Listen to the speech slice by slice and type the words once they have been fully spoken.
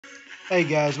Hey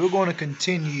guys, we're going to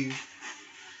continue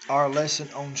our lesson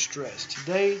on stress.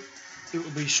 Today it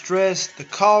will be stress, the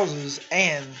causes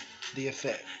and the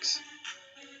effects.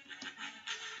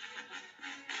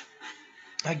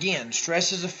 Again,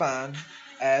 stress is defined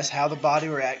as how the body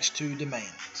reacts to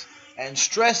demands. And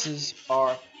stresses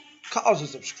are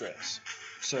causes of stress.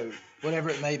 So whatever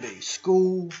it may be,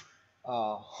 school,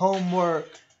 homework,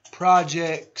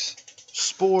 projects,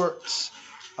 sports,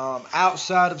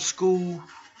 outside of school,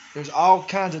 there's all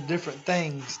kinds of different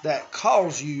things that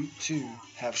cause you to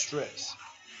have stress.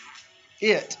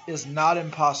 It is not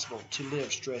impossible to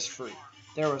live stress-free.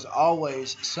 There is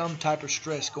always some type of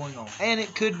stress going on. And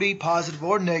it could be positive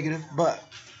or negative, but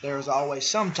there is always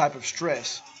some type of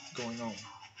stress going on.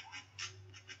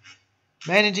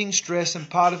 Managing stress in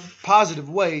positive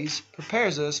ways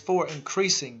prepares us for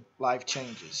increasing life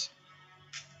changes.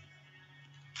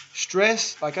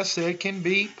 Stress, like I said, can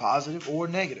be positive or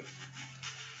negative.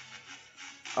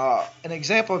 An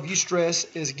example of stress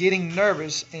is getting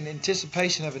nervous in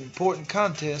anticipation of an important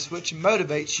contest, which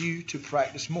motivates you to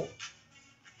practice more.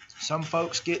 Some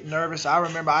folks get nervous. I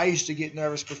remember I used to get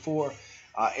nervous before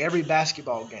every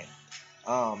basketball game.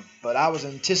 But I was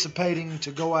anticipating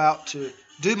to go out to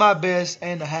do my best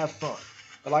and to have fun.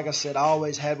 But like I said, I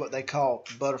always had what they call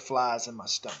butterflies in my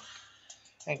stomach.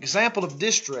 An example of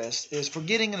distress is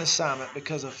forgetting an assignment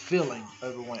because of feeling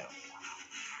overwhelmed.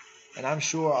 And I'm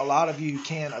sure a lot of you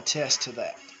can attest to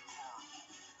that.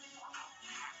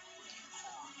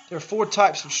 There are 4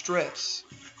 types of stress: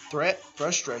 threat,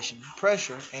 frustration,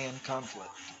 pressure, and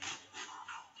conflict.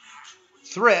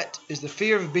 Threat is the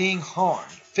fear of being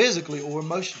harmed, physically or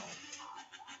emotionally.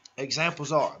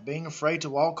 Examples are being afraid to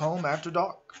walk home after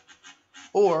dark,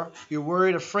 or you're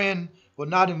worried a friend will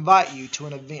not invite you to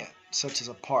an event, such as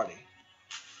a party.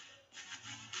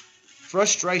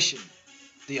 Frustration,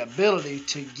 the ability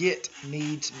to get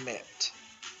needs met.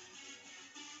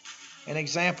 An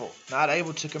example, not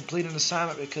able to complete an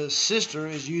assignment because sister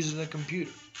is using a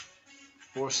computer,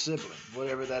 or sibling,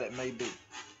 whatever that it may be.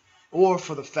 Or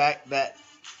for the fact that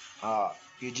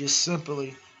you just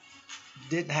simply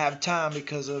didn't have time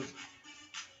because of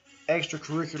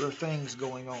extracurricular things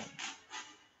going on.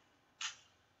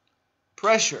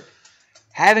 Pressure,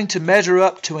 having to measure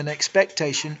up to an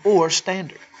expectation or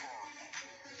standard.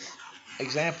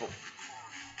 Example,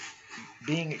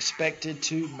 being expected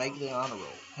to make the honor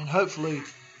roll. And hopefully,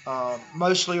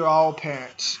 mostly or all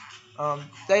parents,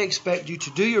 they expect you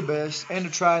to do your best and to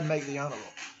try and make the honor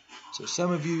roll. So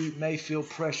some of you may feel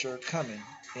pressure coming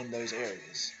in those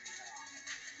areas.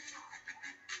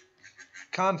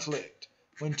 Conflict,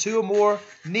 when 2 or more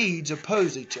needs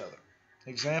oppose each other.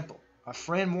 Example, a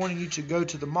friend wanting you to go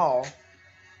to the mall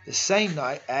the same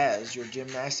night as your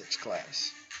gymnastics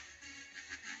class.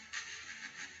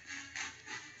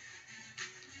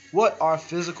 What are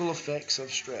physical effects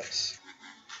of stress?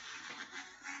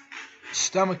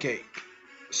 Stomachache,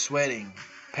 sweating,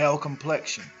 pale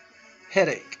complexion,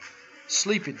 headache,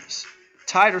 sleepiness,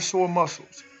 tight or sore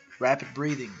muscles, rapid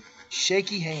breathing,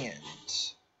 shaky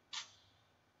hands.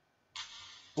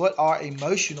 What are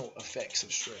emotional effects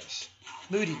of stress?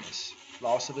 Moodiness,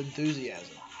 loss of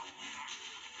enthusiasm,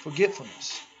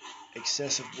 forgetfulness,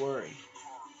 excessive worry,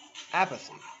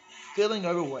 apathy, feeling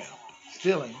overwhelmed,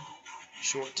 feeling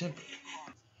short-tempered.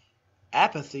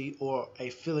 Apathy, or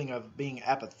a feeling of being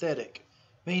apathetic,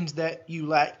 means that you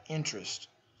lack interest,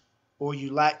 or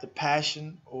you lack the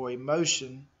passion or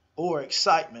emotion or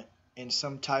excitement in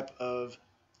some type of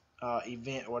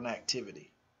event or an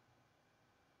activity.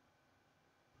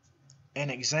 An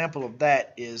example of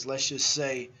that is, let's just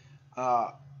say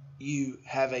you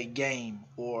have a game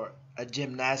or a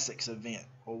gymnastics event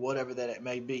or whatever that it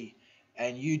may be,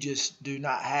 and you just do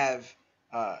not have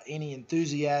any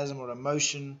enthusiasm or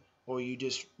emotion, or you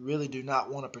just really do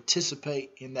not want to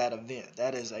participate in that event.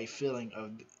 That is a feeling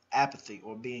of apathy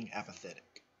or being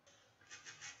apathetic.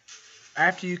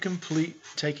 After you complete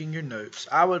taking your notes,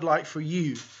 I would like for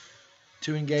you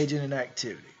to engage in an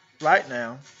activity. Right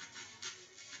now,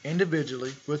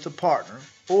 individually with a partner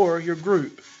or your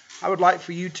group, I would like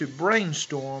for you to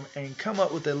brainstorm and come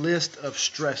up with a list of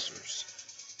stressors.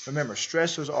 Remember,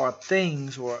 stressors are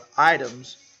things or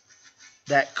items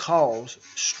that cause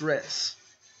stress.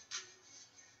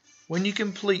 When you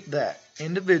complete that,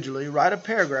 individually write a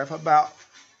paragraph about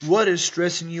what is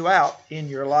stressing you out in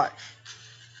your life.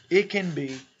 It can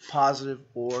be positive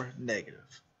or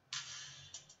negative.